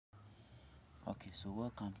Okay, so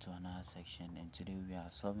welcome to another section, and today we are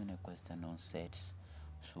solving a question on sets.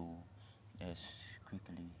 So let's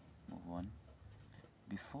quickly move on.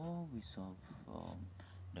 Before we solve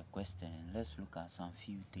the question, let's look at some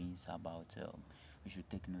few things about we should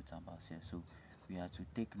take note about here. So we have to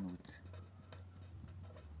take note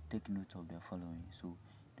of the following. So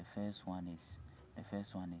the first one is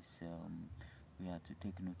we have to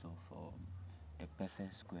take note of a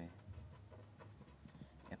perfect square.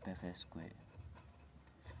 A perfect square.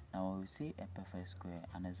 Now when we say a perfect square,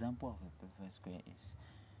 an example of a perfect square is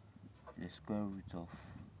the square root of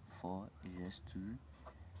 4 is just 2,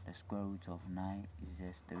 the square root of 9 is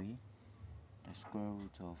just 3, the square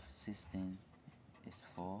root of 16 is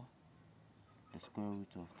 4, the square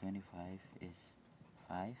root of 25 is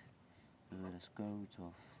 5, so the square root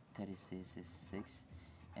of 36 is 6,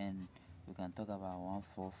 and we can talk about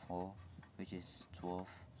 144, which is 12,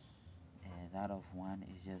 and that of 1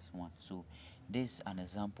 is just 1. So this is an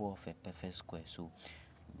example of a perfect square. So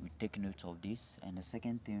we take note of this, and the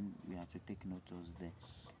second thing we have to take note of is the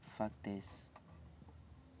factors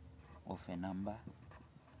of a number.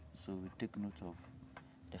 So we take note of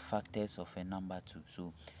the factors of a number too.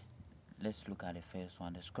 So let's look at the first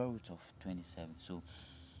one, the square root of 27. So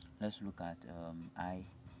let's look at I.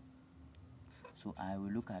 So I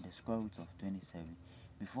will look at the square root of 27.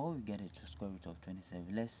 Before we get the square root of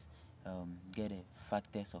 27, let's get the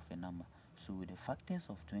factors of a number. So with the factors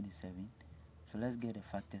of 27, so let's get the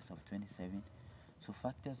factors of 27. So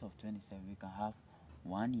factors of 27, we can have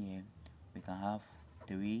 1 here, we can have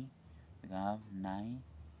 3, we can have 9,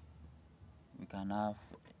 we can have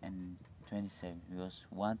and 27, because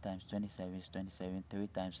 1 times 27 is 27, 3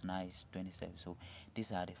 times 9 is 27. So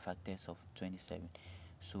these are the factors of 27.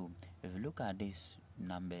 So if you look at these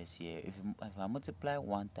numbers here, if I multiply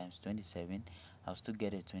 1 times 27, I'll still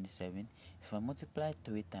get a 27. If I multiply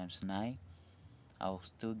 3 times 9, I'll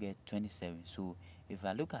still get 27. So if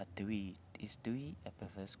I look at 3, is 3 a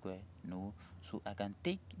perfect square? No. So I can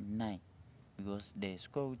take 9, because the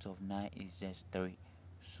square root of 9 is just 3.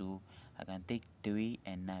 So I can take 3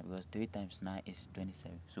 and 9, because 3 times 9 is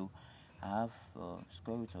 27. So I have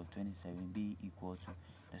square root of 27 be equal to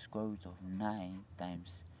the square root of 9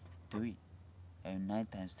 times 3, and 9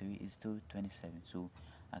 times 3 is still 27. So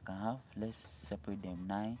I can have, let's separate them,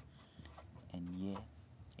 9 and here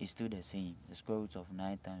is still the same. The square root of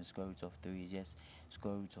 9 times the square root of 3 is just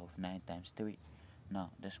square root of 9 times 3. Now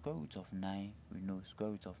the square root of 9, we know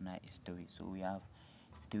square root of 9 is 3. So we have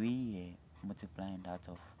 3 here multiplying that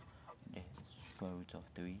of the square root of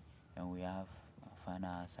 3, and we have a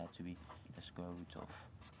final answer to be the square root of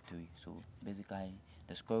 3. So basically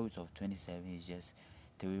the square root of 27 is just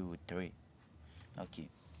 3 root 3. Okay,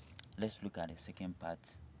 let's look at the second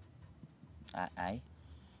part. I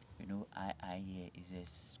you know I here is the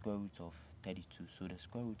square root of 32. So the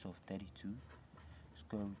square root of 32,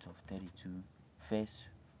 first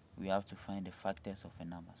we have to find the factors of a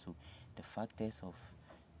number. So the factors of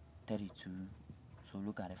 32, so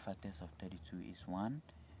look at the factors of 32 is 1.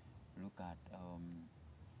 Look at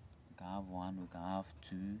we can have 1, we can have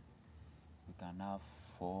 2, we can have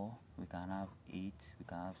 4, we can have 8, we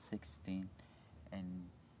can have 16, and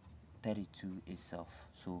 32 itself.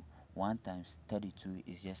 So 1 times 32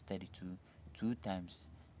 is just 32, 2 times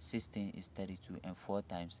 16 is 32, and 4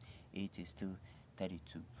 times 8 is still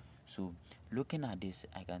 32. So looking at this,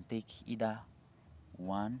 I can take either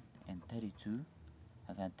 1 and 32,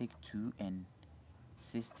 I can take 2 and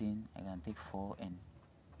 16, I can take 4 and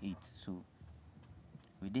 8. So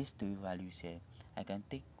with these three values here, I can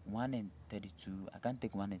take 1 and 32. I can't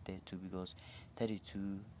take 1 and 32 because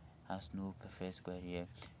 32 has no perfect square here.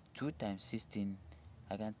 2 times 16,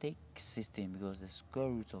 I can take 16 because the square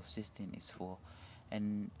root of 16 is 4.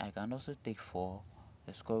 And I can also take 4,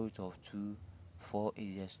 the square root of 2, 4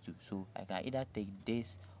 is just 2. So I can either take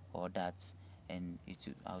this or that, and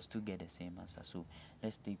I'll still get the same answer. So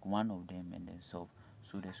let's take one of them and then solve.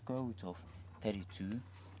 So the square root of 32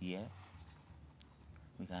 here,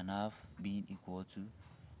 we can have being equal to,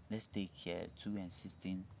 let's take here 2 and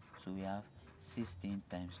 16. So we have 16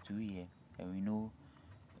 times 2 here, and we know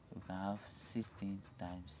we can have 16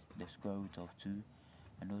 times the square root of 2,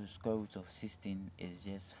 and the square root of 16 is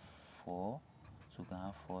just 4. So we can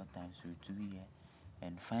have 4 times root 2 here,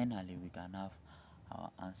 and finally we can have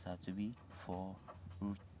our answer to be 4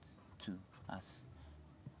 root 2 as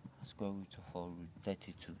square root of 4 root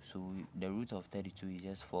 32. So the root of 32 is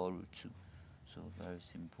just 4 root 2. So very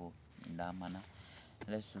simple in that manner.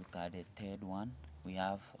 Let's look at the third one. We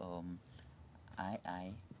have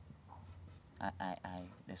I,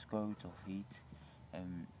 the square root of 8.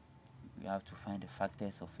 We have to find the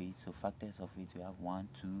factors of 8. So factors of 8, we have 1,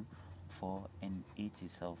 2, 4 and 8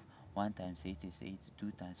 itself. 1 times 8 is 8,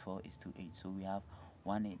 2 times 4 is 2, 8. So we have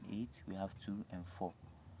 1 and 8, we have 2 and 4.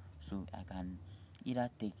 So I can either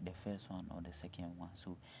take the first one or the second one.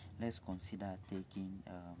 So let's consider taking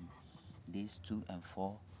these 2 and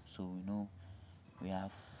 4. So we know we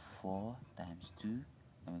have 4 times 2,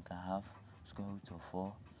 and we can have square root of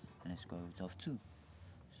 4 and the square root of 2.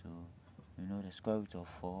 So we know the square root of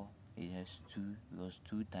 4 is just 2, because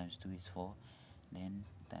 2 times 2 is 4, then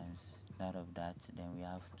times that of that, then we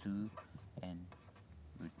have 2 and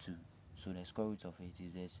root 2. So the square root of it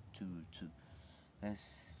is just 2 root 2.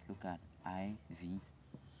 Let's look at IV.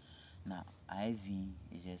 Now IV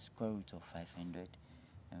is just square root of 500,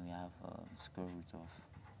 and we have square root of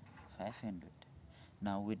 500.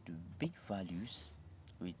 Now with big values,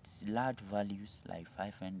 with large values like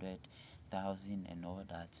 500, 1000 and all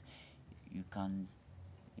that, you can,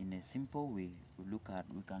 in a simple way, we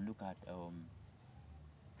can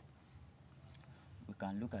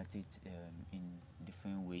look at it in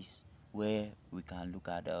different ways, where we can look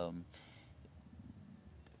at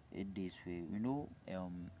it this way. We know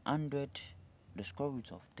 100, the square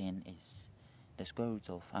root of 10 is, the square root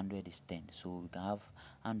of 100 is 10, so we can have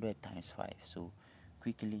 100 times 5. So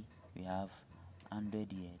quickly we have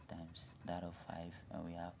 100 here times that of 5, and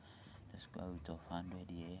we have the square root of 100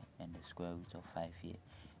 here and the square root of 5 here,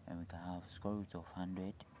 and we can have square root of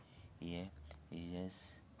 100 here is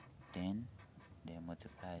just 10, then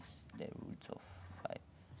multiplies the root of 5.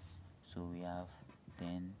 So we have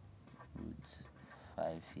 10 root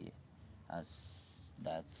 5 here as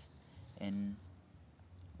that. And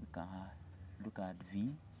we can look at V.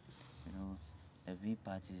 You know, the V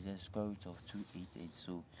part is the square root of 288.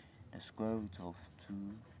 So the square root of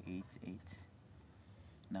 288.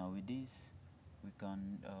 Now with this, we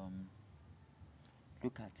can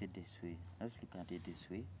look at it this way. Let's look at it this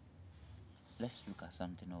way. Let's look at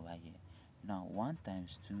something over here. Now 1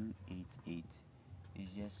 times 288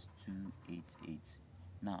 is just 288.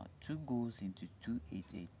 Now 2 goes into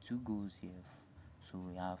 288, 2 goes here, so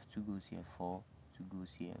we have 2 goes here 4, 2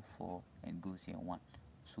 goes here 4, and goes here 1.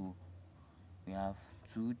 So we have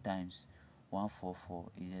 2 times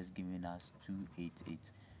 144 is just giving us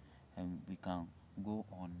 288, and we can go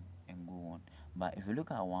on and go on. But if you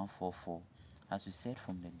look at 144, as we said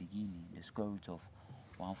from the beginning, the square root of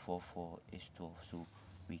 144 is 12, so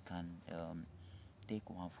we can take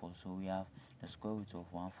 14. So we have the square root of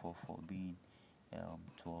 144 being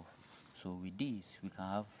 12. So with this, we can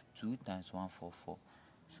have 2 times 144.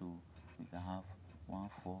 So we can have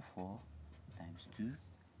 144 times 2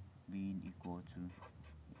 being equal to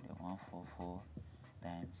the 144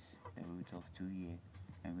 times the root of 2 here,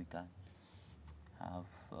 and we can have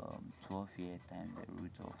 12 here times the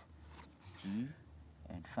root of 2,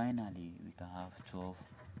 and finally we can have 12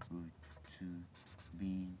 root 2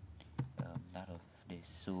 being that of this.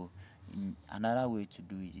 So another way to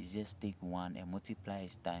do it is just take 1 and multiply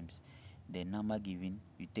it times the number given.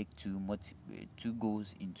 You take 2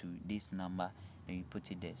 goes into this number, and you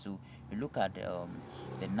put it there. So you look at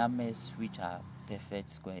the numbers which are perfect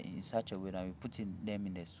square in such a way that you put them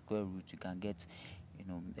in the square root, you can get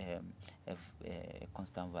a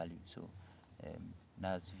constant value. So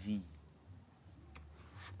that's V.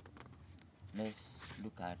 Let's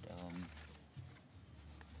look at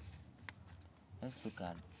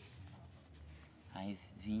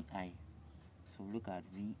VI. So look at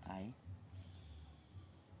VI.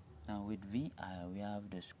 Now with VI, we have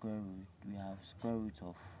the square root. We have square root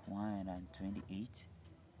of 128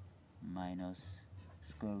 minus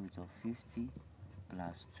square root of 50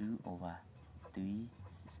 plus 2 over 3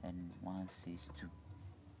 and 162.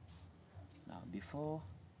 Now before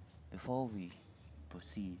we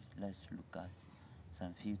proceed, let's look at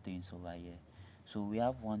some few things over here. So we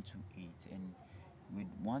have 128, and with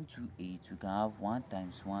 128 we can have 1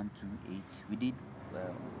 times 128. We did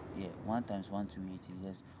 1 times 128 is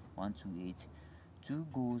just 128. 2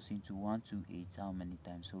 goes into 128 how many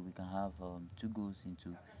times? So we can have 2 goes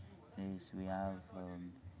into this. We have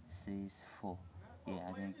 64. Yeah,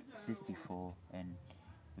 I think 64, and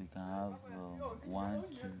we can have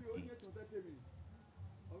 128.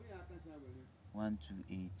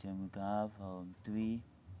 128, and we can have 3.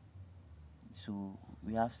 So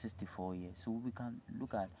we have 64 here. So we can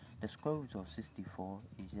look at the square root of 64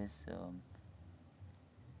 is just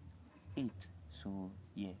 8. So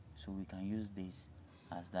yeah, so we can use this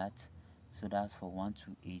as that. So that's for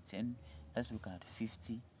 128. And let's look at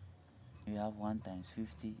 50. We have 1 times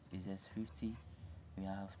 50 is just 50. We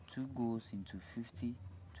have 2 goes into 50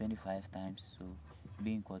 25 times, so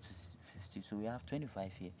being equal to 50. So we have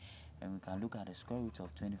 25 here, and we can look at the square root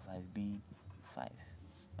of 25 being 5.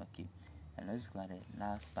 Okay, And let's look at the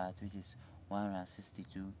last part, which is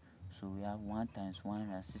 162. So we have 1 times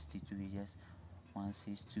 162 is just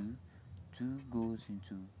 162. 2 goes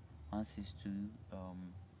into 162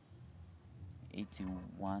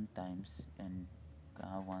 81 times, and we can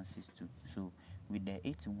have 162. So with the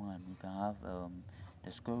 81 we can have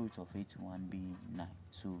the square root of 81 being 9.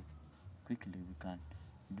 So quickly we can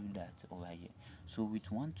do that over here. So with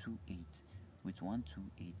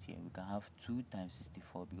 128 here we can have 2 times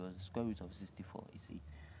 64, because the square root of 64 is 8.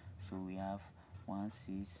 So we have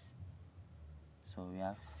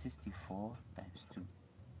 64 times 2.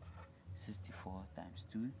 64 times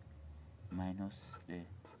 2 minus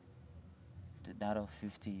that of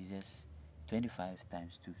 50 is just 25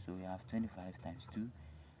 times 2. So we have 25 times 2,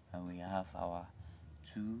 and we have our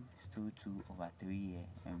 2, still 2 over 3 here.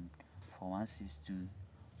 And for 162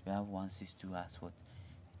 we have 162 as what?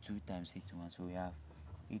 2 times 81. So we have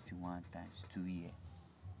 81 times 2 here.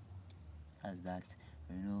 As that,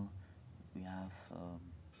 we have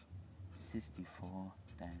 64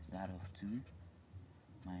 times that of 2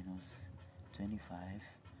 minus 25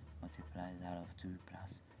 multiplies that of 2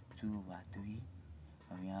 plus 2 over 3,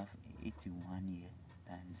 and we have 81 here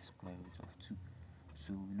times the square root of 2.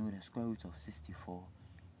 So we know the square root of 64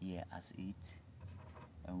 here as 8,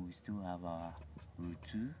 and we still have our root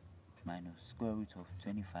 2 minus square root of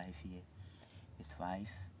 25 here is 5.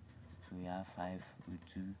 So we have 5 root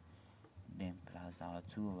 2, then plus our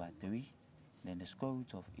 2 over 3, then the square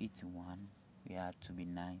root of 81 we had to be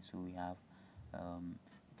 9. So we have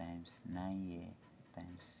times 9 here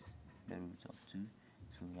times the root of 2.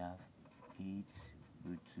 So we have 8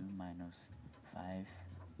 root 2 minus 5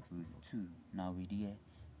 root 2. Now with here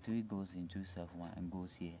 3 goes into self 1 and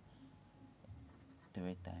goes here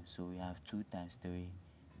 3 times. So we have 2 times 3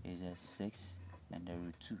 is just 6, and the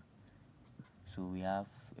root 2. So we have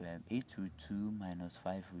 8 root 2 minus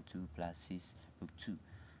 5 root 2 plus 6 root 2.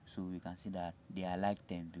 So we can see that they are like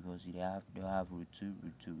them because they have root 2,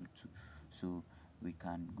 root 2, root 2. So we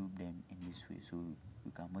can group them in this way. So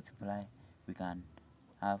we can multiply. We can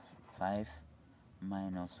have 5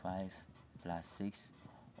 minus 5 plus 6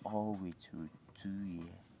 all with root 2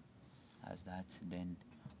 here. As that, then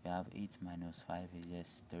we have 8 minus 5 is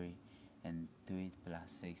just 3, and 3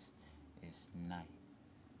 plus 6 is 9.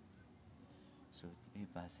 So 3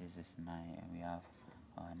 plus 6 is 9, and we have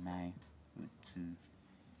our 9 root 2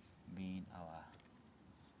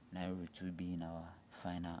 being our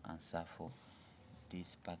final answer for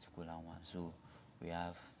this particular one. So we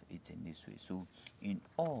have it in this way. So in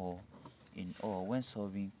all, when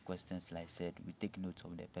solving questions like said, we take note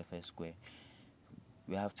of the perfect square.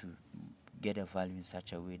 We have to get a value in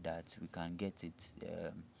such a way that we can get it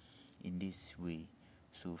in this way.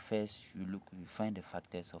 So first you find the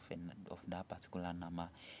factors of that particular number.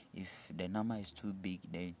 If the number is too big,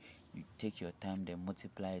 then you take your time, then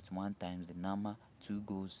multiply it 1 times the number, 2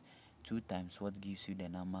 goes 2 times what gives you the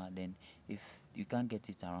number. Then if you can't get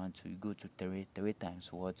it around 2, you go to 3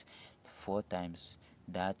 times what, 4 times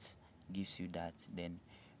that gives you that. Then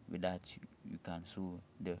with that you can, so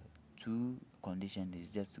the 2 condition is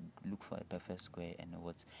just to look for a perfect square and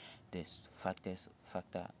what the factors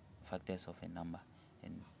of a number,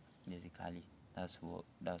 and basically that's what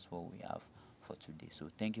we have for today. So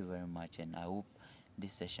thank you very much, and I hope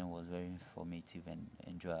this session was very informative and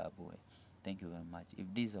enjoyable. Thank you very much.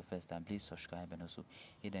 If this is the first time, please subscribe and also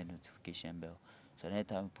hit the notification bell so that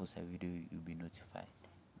anytime we post a video you'll be notified.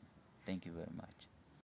 Thank you very much.